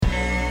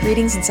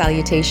Greetings and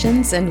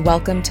salutations, and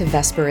welcome to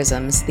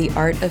Vesperisms, the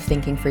art of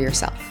thinking for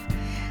yourself.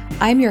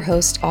 I'm your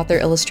host,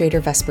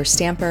 author-illustrator Vesper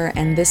Stamper,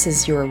 and this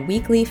is your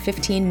weekly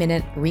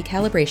 15-minute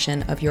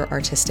recalibration of your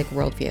artistic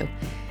worldview.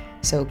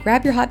 So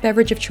grab your hot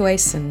beverage of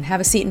choice and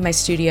have a seat in my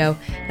studio,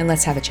 and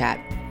let's have a chat.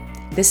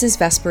 This is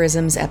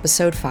Vesperisms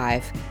Episode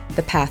 5,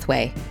 The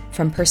Pathway,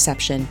 From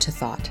Perception to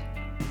Thought.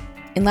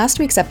 In last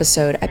week's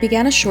episode, I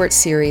began a short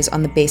series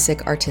on the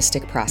basic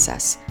artistic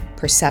process: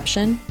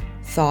 perception,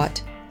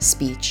 thought,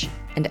 speech,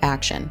 and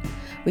action.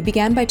 We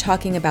began by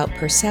talking about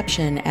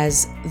perception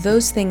as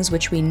those things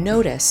which we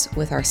notice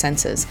with our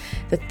senses,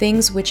 the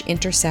things which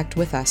intersect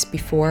with us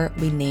before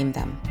we name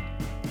them.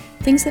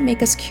 Things that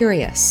make us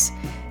curious,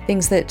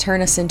 things that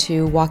turn us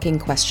into walking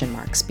question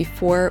marks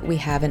before we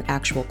have an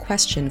actual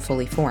question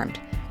fully formed.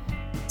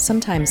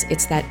 Sometimes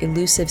it's that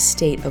elusive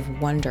state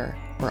of wonder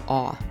or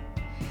awe.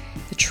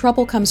 The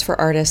trouble comes for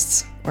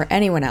artists, or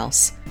anyone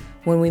else,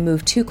 when we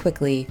move too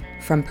quickly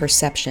from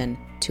perception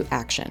to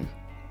action.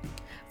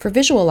 For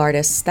visual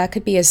artists, that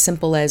could be as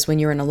simple as when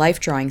you're in a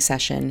life drawing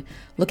session,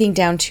 looking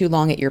down too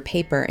long at your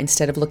paper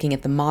instead of looking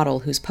at the model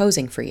who's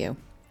posing for you.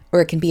 Or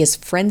it can be as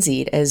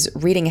frenzied as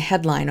reading a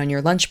headline on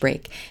your lunch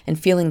break and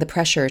feeling the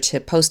pressure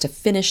to post a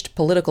finished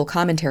political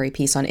commentary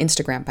piece on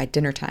Instagram by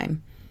dinner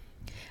time.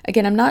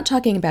 Again, I'm not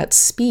talking about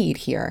speed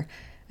here.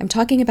 I'm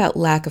talking about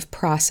lack of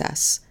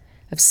process,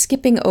 of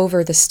skipping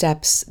over the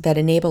steps that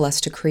enable us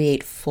to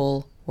create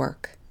full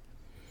work.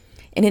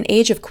 In an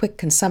age of quick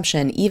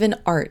consumption, even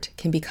art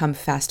can become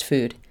fast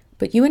food.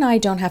 But you and I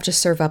don't have to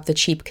serve up the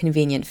cheap,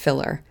 convenient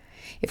filler.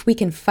 If we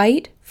can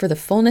fight for the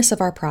fullness of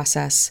our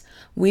process,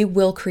 we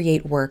will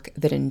create work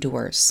that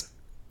endures.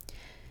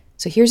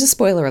 So here's a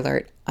spoiler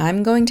alert.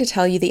 I'm going to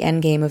tell you the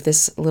end game of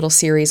this little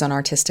series on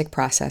artistic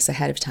process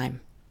ahead of time.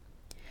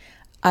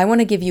 I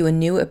want to give you a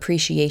new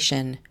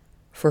appreciation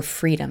for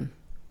freedom.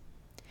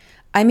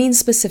 I mean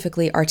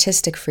specifically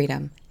artistic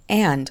freedom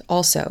and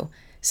also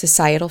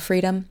societal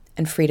freedom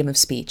and freedom of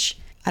speech.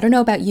 I don't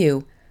know about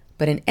you,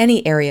 but in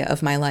any area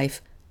of my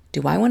life,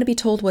 do I want to be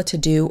told what to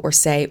do or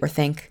say or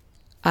think?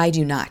 I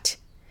do not.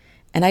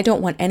 And I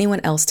don't want anyone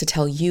else to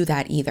tell you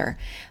that either.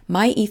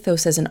 My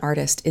ethos as an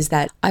artist is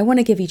that I want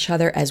to give each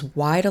other as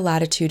wide a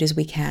latitude as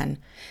we can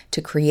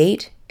to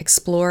create,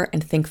 explore,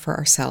 and think for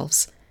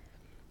ourselves.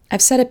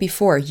 I've said it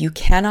before, you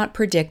cannot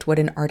predict what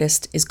an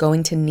artist is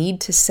going to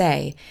need to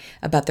say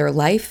about their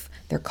life,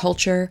 their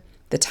culture,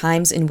 the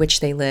times in which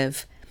they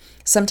live.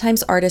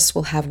 Sometimes artists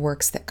will have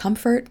works that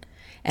comfort,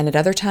 and at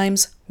other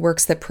times,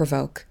 works that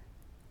provoke.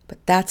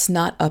 But that's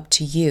not up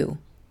to you.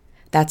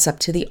 That's up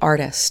to the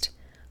artist,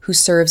 who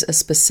serves a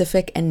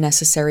specific and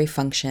necessary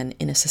function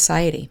in a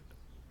society.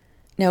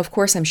 Now, of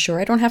course, I'm sure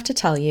I don't have to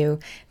tell you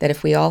that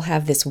if we all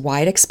have this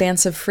wide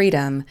expanse of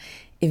freedom,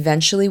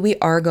 eventually we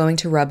are going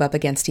to rub up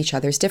against each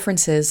other's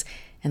differences,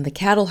 and the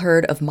cattle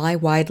herd of my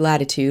wide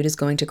latitude is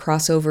going to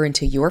cross over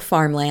into your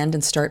farmland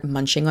and start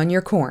munching on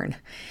your corn.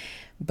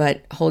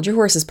 But hold your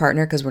horses,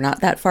 partner, because we're not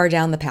that far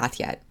down the path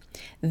yet.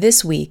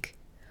 This week,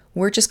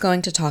 we're just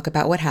going to talk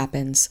about what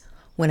happens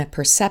when a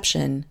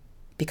perception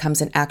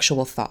becomes an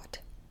actual thought.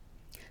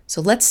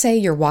 So let's say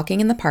you're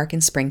walking in the park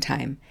in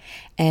springtime,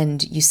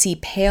 and you see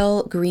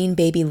pale green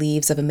baby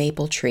leaves of a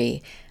maple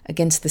tree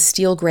against the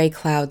steel gray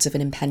clouds of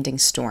an impending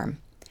storm.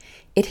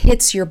 It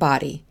hits your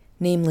body,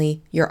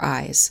 namely your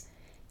eyes.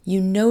 You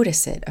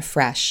notice it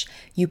afresh.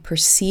 You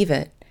perceive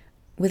it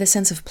with a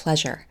sense of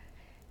pleasure.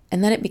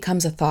 And then it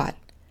becomes a thought.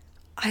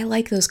 I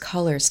like those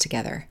colors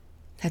together.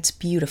 That's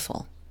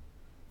beautiful.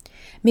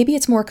 Maybe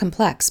it's more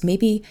complex.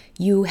 Maybe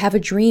you have a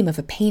dream of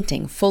a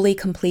painting fully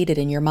completed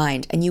in your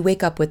mind, and you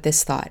wake up with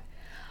this thought.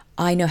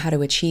 I know how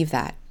to achieve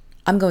that.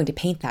 I'm going to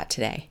paint that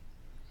today.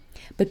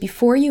 But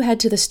before you head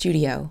to the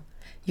studio,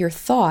 your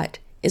thought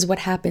is what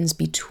happens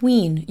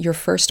between your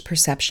first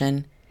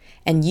perception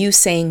and you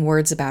saying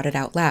words about it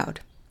out loud.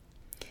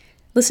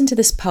 Listen to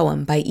this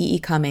poem by E. E.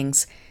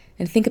 Cummings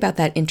and think about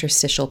that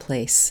interstitial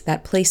place,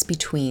 that place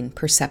between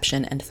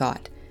perception and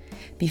thought.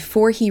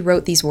 Before he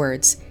wrote these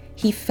words,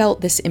 he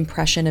felt this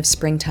impression of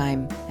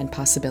springtime and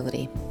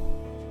possibility.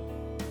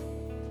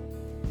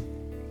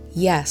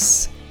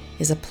 Yes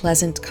is a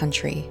pleasant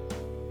country.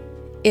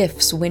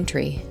 If's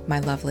wintry, my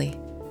lovely.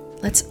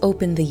 Let's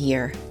open the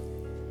year.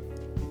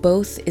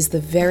 Both is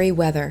the very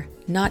weather,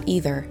 not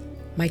either,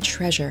 my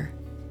treasure,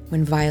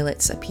 when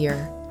violets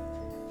appear.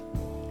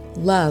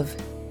 Love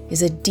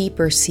is a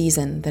deeper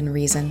season than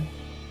reason,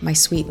 my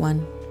sweet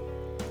one,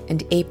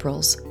 and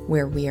April's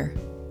where we're.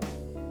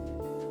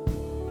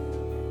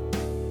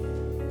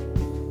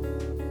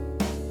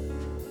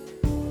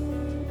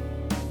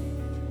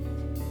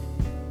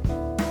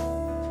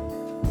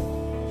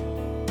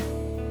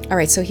 All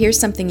right, so here's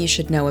something you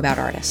should know about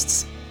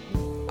artists.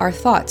 Our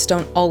thoughts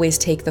don't always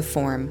take the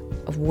form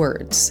of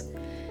words.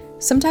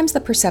 Sometimes the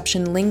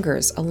perception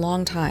lingers a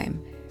long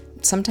time.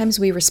 Sometimes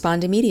we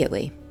respond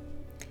immediately.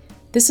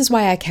 This is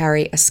why I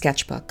carry a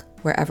sketchbook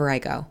wherever I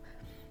go.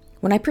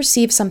 When I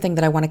perceive something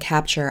that I want to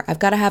capture, I've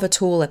got to have a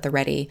tool at the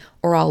ready,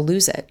 or I'll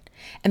lose it.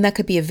 And that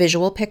could be a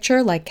visual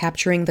picture, like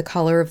capturing the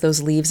color of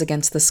those leaves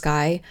against the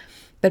sky.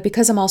 But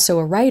because I'm also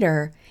a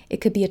writer, it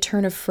could be a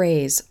turn of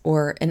phrase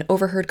or an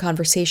overheard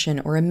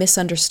conversation or a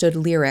misunderstood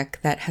lyric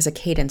that has a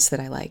cadence that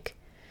I like.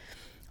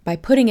 By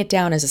putting it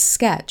down as a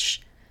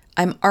sketch,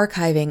 I'm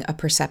archiving a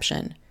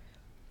perception.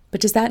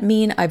 But does that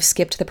mean I've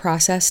skipped the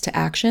process to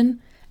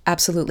action?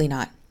 Absolutely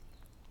not.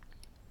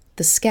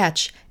 The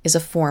sketch is a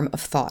form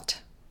of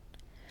thought.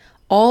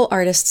 All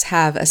artists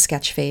have a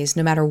sketch phase,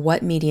 no matter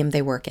what medium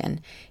they work in.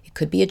 It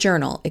could be a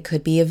journal, it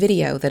could be a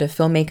video that a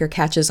filmmaker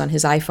catches on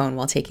his iPhone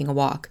while taking a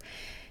walk,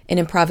 an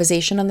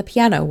improvisation on the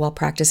piano while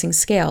practicing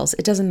scales.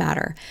 It doesn't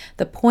matter.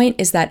 The point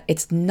is that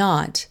it's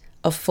not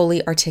a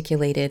fully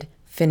articulated,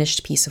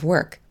 finished piece of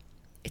work.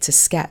 It's a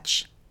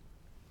sketch.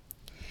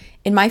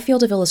 In my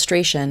field of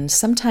illustration,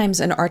 sometimes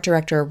an art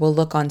director will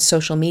look on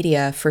social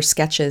media for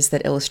sketches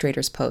that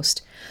illustrators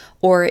post,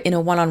 or in a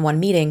one-on-one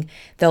meeting,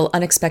 they'll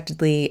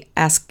unexpectedly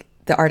ask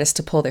the artist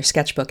to pull their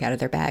sketchbook out of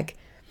their bag.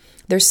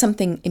 There's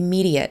something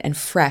immediate and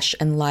fresh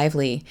and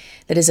lively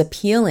that is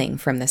appealing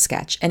from the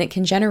sketch, and it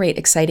can generate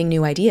exciting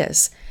new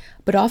ideas.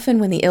 But often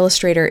when the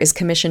illustrator is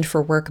commissioned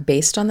for work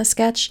based on the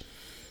sketch,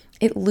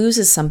 it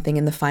loses something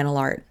in the final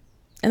art,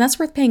 and that's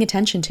worth paying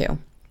attention to.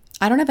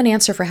 I don't have an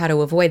answer for how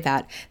to avoid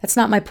that. That's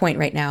not my point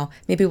right now.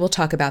 Maybe we'll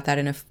talk about that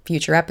in a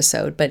future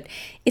episode, but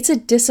it's a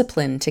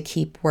discipline to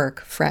keep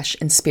work fresh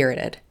and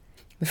spirited.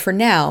 But for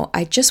now,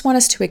 I just want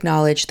us to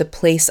acknowledge the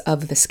place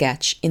of the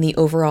sketch in the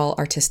overall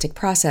artistic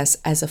process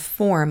as a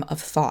form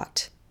of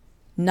thought,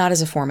 not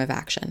as a form of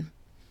action.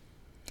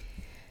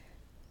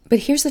 But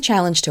here's the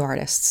challenge to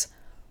artists.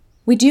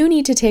 We do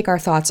need to take our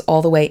thoughts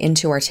all the way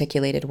into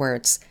articulated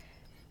words.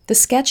 The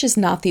sketch is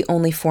not the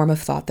only form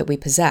of thought that we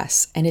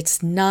possess, and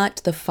it's not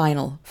the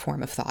final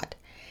form of thought.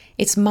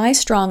 It's my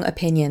strong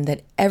opinion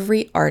that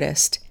every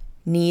artist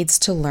needs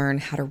to learn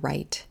how to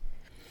write.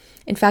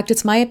 In fact,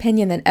 it's my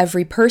opinion that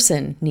every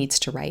person needs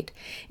to write.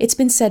 It's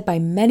been said by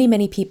many,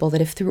 many people that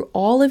if through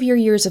all of your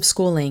years of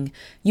schooling,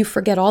 you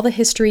forget all the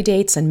history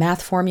dates and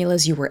math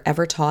formulas you were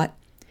ever taught,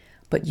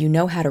 but you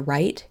know how to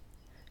write,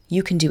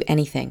 you can do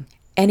anything,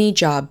 any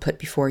job put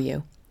before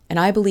you. And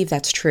I believe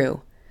that's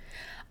true.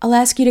 I'll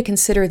ask you to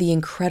consider the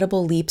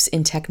incredible leaps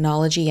in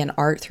technology and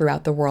art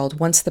throughout the world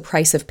once the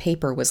price of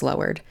paper was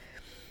lowered,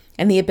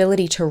 and the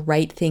ability to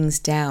write things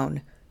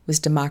down was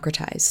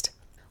democratized.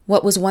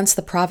 What was once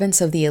the province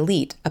of the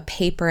elite, a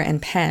paper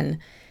and pen,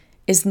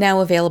 is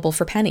now available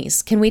for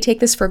pennies. Can we take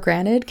this for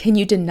granted? Can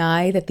you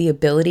deny that the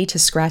ability to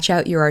scratch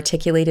out your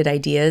articulated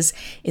ideas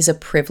is a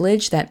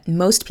privilege that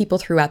most people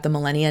throughout the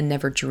millennia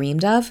never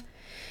dreamed of?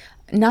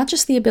 Not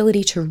just the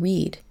ability to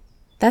read.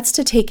 That's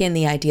to take in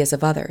the ideas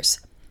of others.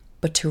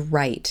 But to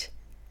write,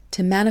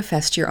 to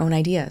manifest your own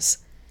ideas.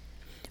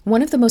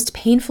 One of the most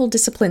painful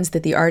disciplines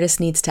that the artist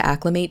needs to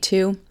acclimate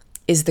to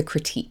is the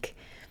critique.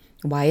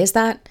 Why is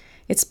that?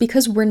 It's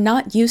because we're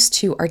not used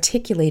to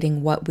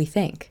articulating what we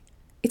think.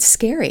 It's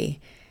scary.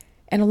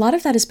 And a lot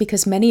of that is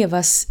because many of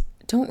us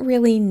don't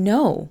really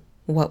know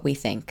what we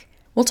think.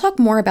 We'll talk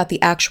more about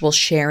the actual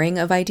sharing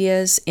of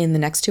ideas in the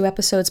next 2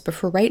 episodes, but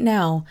for right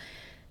now,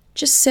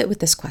 just sit with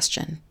this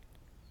question.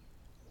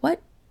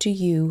 What do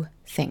you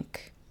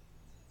think?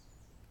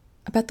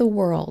 About the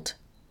world,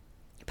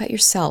 about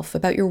yourself,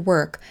 about your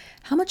work.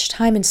 How much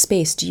time and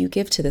space do you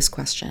give to this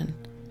question?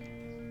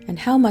 And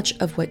how much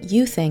of what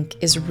you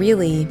think is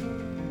really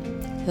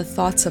the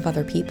thoughts of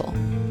other people?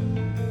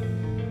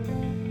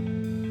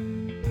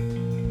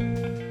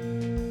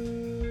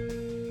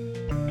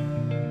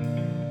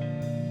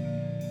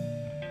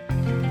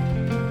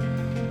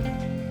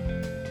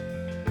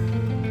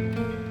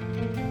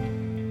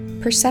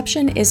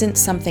 Perception isn't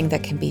something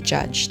that can be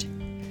judged.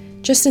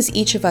 Just as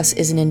each of us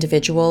is an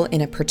individual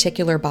in a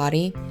particular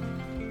body,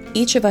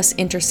 each of us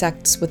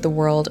intersects with the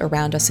world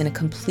around us in a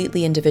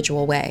completely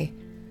individual way.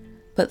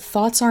 But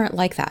thoughts aren't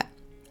like that.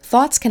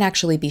 Thoughts can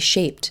actually be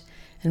shaped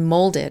and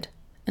molded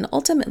and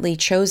ultimately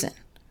chosen.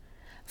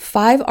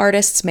 5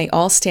 artists may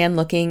all stand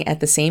looking at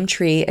the same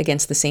tree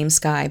against the same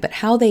sky, but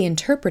how they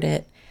interpret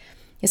it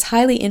is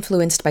highly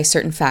influenced by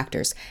certain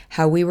factors: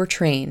 how we were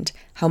trained,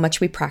 how much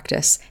we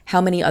practice,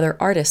 how many other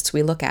artists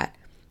we look at,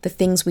 the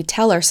things we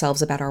tell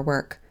ourselves about our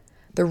work,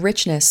 the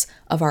richness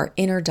of our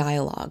inner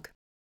dialogue.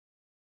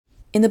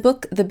 In the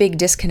book The Big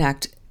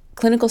Disconnect,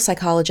 clinical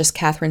psychologist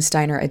Catherine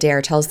Steiner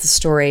Adair tells the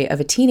story of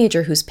a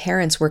teenager whose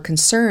parents were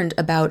concerned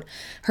about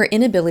her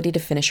inability to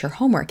finish her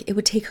homework. It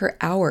would take her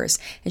hours,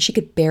 and she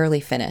could barely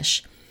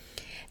finish.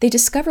 They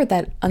discovered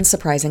that,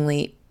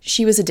 unsurprisingly,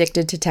 she was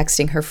addicted to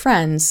texting her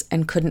friends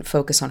and couldn't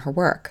focus on her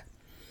work.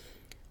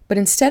 But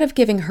instead of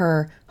giving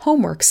her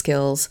homework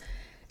skills,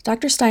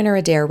 Dr. Steiner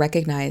Adair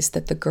recognized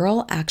that the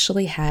girl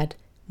actually had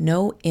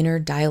no inner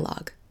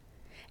dialogue.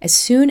 As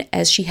soon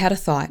as she had a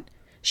thought,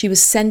 she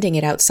was sending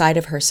it outside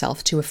of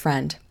herself to a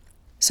friend.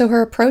 So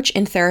her approach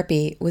in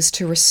therapy was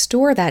to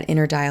restore that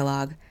inner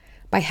dialogue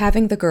by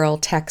having the girl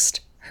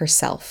text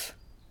herself.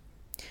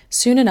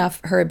 Soon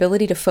enough, her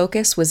ability to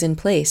focus was in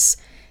place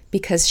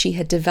because she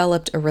had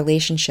developed a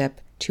relationship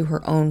to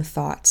her own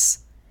thoughts.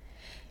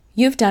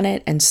 You've done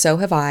it, and so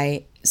have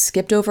I,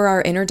 skipped over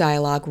our inner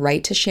dialogue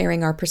right to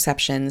sharing our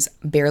perceptions,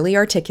 barely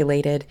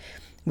articulated,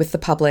 with the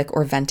public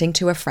or venting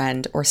to a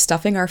friend or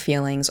stuffing our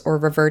feelings or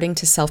reverting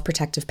to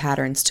self-protective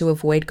patterns to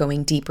avoid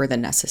going deeper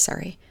than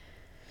necessary.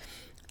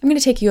 I'm going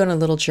to take you on a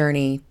little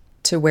journey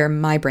to where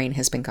my brain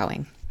has been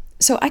going.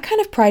 So I kind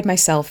of pride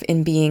myself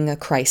in being a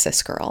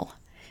crisis girl.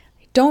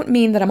 Don't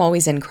mean that I'm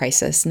always in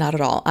crisis, not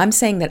at all. I'm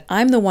saying that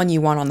I'm the one you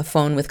want on the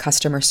phone with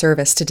customer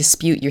service to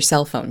dispute your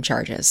cell phone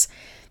charges.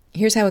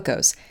 Here's how it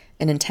goes.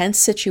 An intense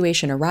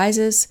situation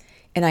arises,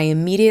 and I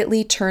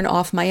immediately turn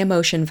off my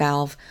emotion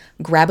valve,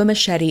 grab a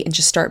machete, and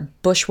just start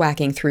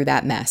bushwhacking through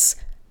that mess.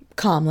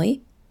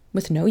 Calmly,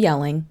 with no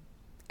yelling,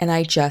 and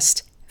I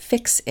just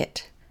fix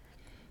it.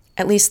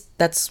 At least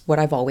that's what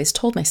I've always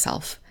told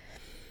myself.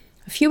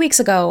 A few weeks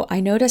ago, I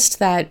noticed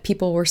that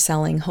people were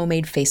selling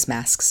homemade face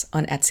masks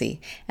on Etsy,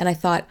 and I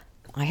thought,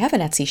 I have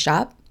an Etsy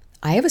shop,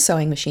 I have a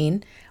sewing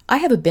machine, I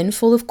have a bin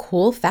full of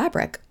cool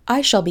fabric.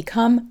 I shall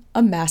become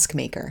a mask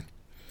maker.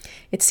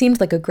 It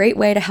seemed like a great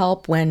way to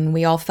help when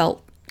we all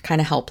felt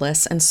kind of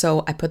helpless, and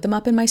so I put them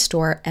up in my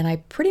store, and I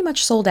pretty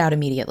much sold out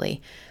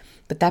immediately.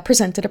 But that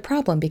presented a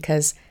problem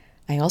because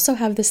I also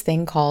have this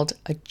thing called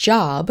a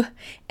job,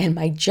 and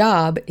my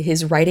job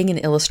is writing and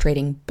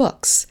illustrating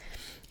books.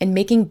 And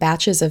making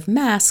batches of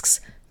masks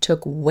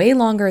took way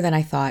longer than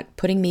I thought,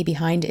 putting me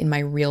behind in my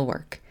real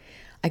work.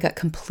 I got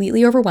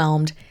completely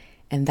overwhelmed,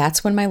 and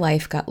that's when my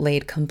life got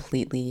laid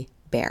completely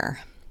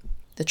bare.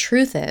 The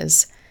truth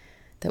is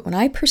that when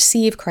I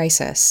perceive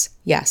crisis,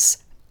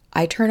 yes,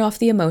 I turn off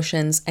the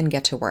emotions and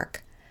get to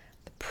work.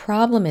 The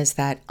problem is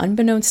that,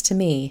 unbeknownst to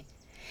me,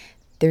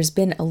 there's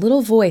been a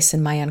little voice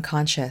in my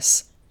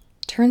unconscious.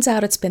 Turns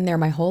out it's been there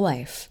my whole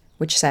life,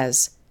 which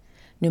says,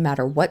 no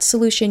matter what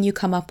solution you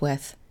come up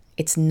with,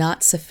 it's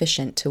not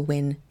sufficient to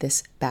win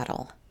this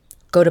battle.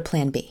 Go to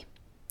plan B.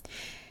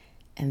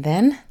 And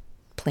then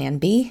plan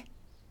B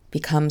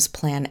becomes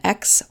plan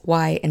X,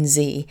 Y, and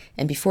Z.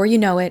 And before you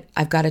know it,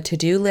 I've got a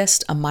to-do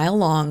list a mile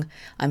long.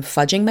 I'm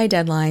fudging my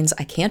deadlines.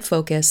 I can't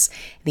focus.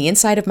 The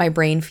inside of my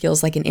brain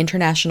feels like an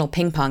international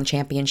ping pong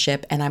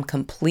championship, and I'm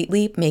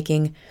completely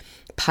making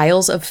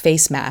piles of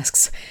face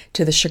masks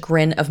to the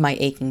chagrin of my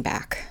aching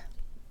back.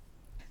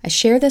 I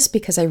share this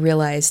because I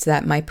realized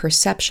that my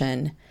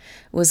perception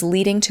was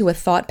leading to a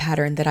thought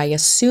pattern that I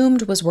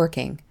assumed was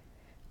working,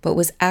 but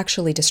was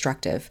actually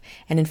destructive.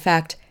 And in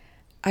fact,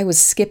 I was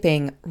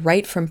skipping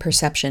right from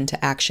perception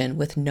to action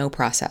with no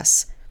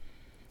process.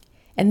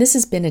 And this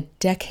has been a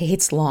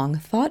decades-long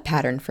thought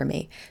pattern for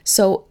me.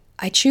 So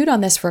I chewed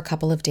on this for a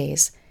couple of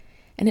days,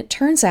 and it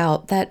turns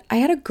out that I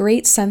had a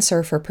great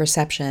sensor for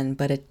perception,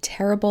 but a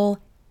terrible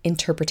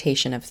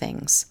interpretation of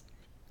things.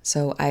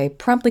 So I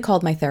promptly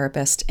called my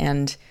therapist,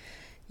 and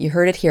you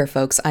heard it here,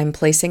 folks. I'm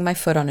placing my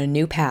foot on a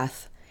new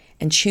path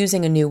and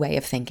choosing a new way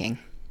of thinking.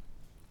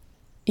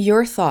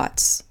 Your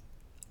thoughts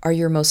are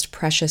your most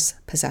precious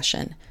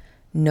possession.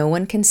 No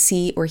one can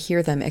see or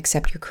hear them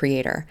except your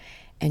creator,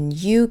 and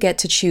you get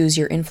to choose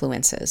your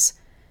influences.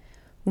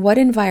 What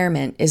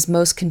environment is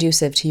most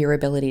conducive to your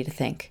ability to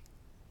think?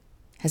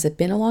 Has it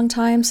been a long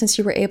time since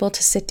you were able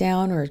to sit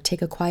down or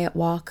take a quiet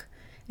walk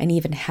and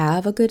even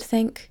have a good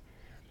think?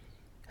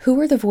 Who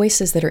are the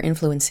voices that are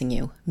influencing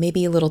you,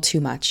 maybe a little too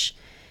much,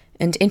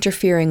 and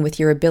interfering with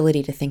your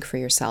ability to think for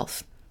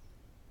yourself?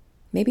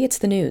 Maybe it's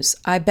the news.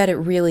 I bet it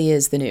really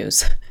is the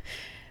news.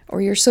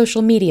 Or your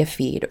social media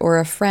feed, or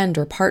a friend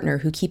or partner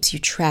who keeps you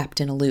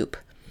trapped in a loop.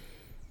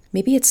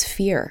 Maybe it's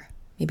fear.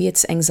 Maybe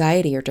it's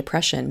anxiety or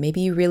depression. Maybe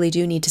you really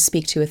do need to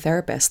speak to a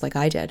therapist like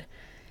I did.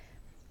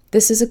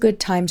 This is a good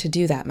time to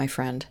do that, my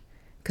friend,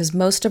 because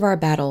most of our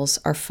battles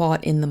are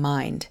fought in the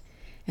mind,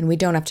 and we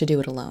don't have to do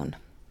it alone.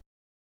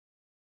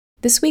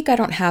 This week I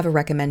don't have a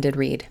recommended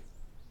read.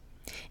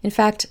 In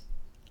fact,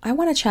 I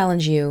want to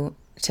challenge you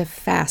to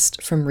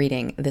fast from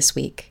reading this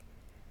week.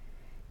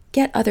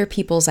 Get other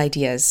people's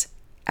ideas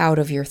out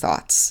of your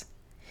thoughts.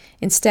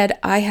 Instead,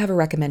 I have a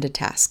recommended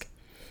task.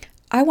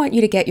 I want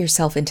you to get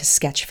yourself into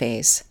sketch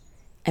phase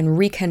and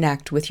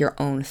reconnect with your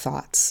own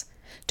thoughts.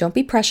 Don't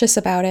be precious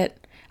about it.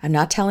 I'm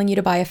not telling you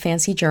to buy a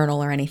fancy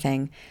journal or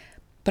anything,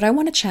 but I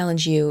want to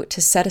challenge you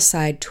to set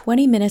aside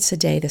 20 minutes a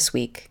day this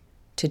week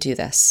to do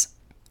this.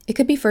 It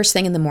could be first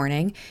thing in the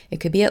morning, it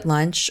could be at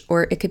lunch,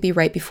 or it could be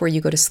right before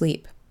you go to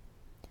sleep.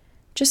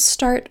 Just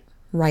start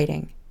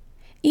writing.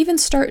 Even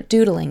start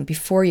doodling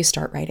before you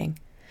start writing.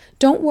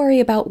 Don't worry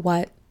about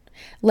what.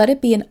 Let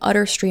it be an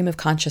utter stream of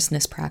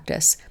consciousness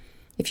practice.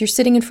 If you're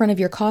sitting in front of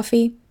your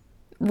coffee,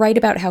 write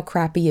about how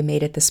crappy you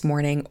made it this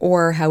morning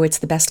or how it's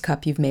the best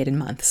cup you've made in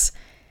months.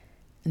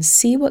 And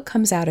see what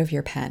comes out of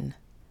your pen.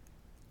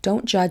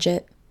 Don't judge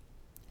it.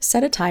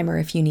 Set a timer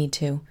if you need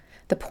to.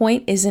 The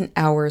point isn't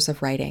hours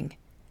of writing.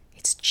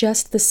 It's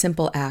just the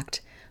simple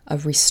act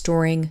of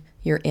restoring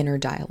your inner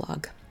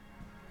dialogue.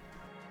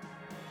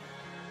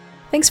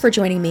 Thanks for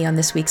joining me on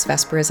this week's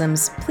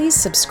Vesperisms. Please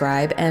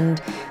subscribe and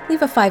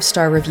leave a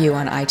 5-star review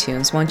on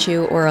iTunes, won't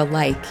you? Or a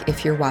like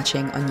if you're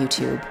watching on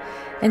YouTube.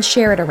 And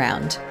share it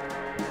around.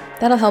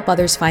 That'll help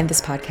others find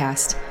this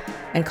podcast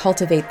and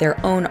cultivate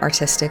their own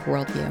artistic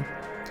worldview.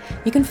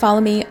 You can follow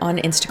me on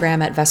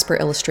Instagram at Vesper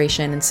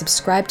Illustration and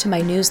subscribe to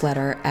my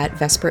newsletter at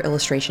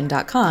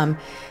vesperillustration.com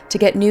to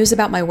get news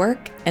about my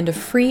work and a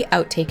free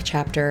outtake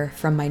chapter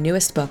from my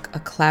newest book, A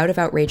Cloud of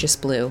Outrageous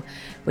Blue,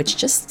 which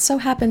just so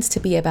happens to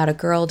be about a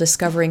girl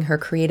discovering her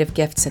creative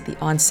gifts at the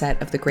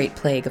onset of the Great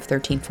Plague of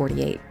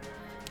 1348.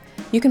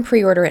 You can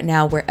pre-order it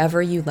now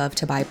wherever you love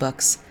to buy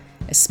books,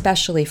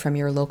 especially from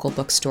your local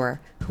bookstore,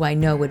 who I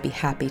know would be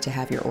happy to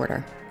have your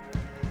order.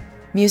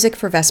 Music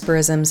for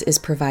Vesperisms is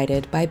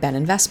provided by Ben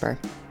and Vesper.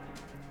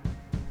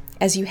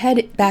 As you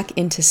head back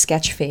into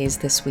sketch phase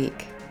this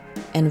week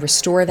and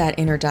restore that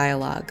inner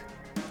dialogue,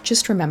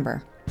 just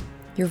remember,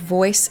 your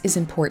voice is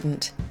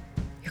important.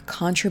 Your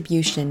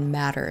contribution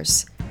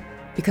matters,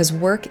 because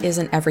work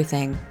isn't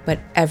everything, but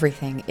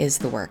everything is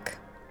the work.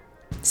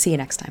 See you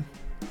next time.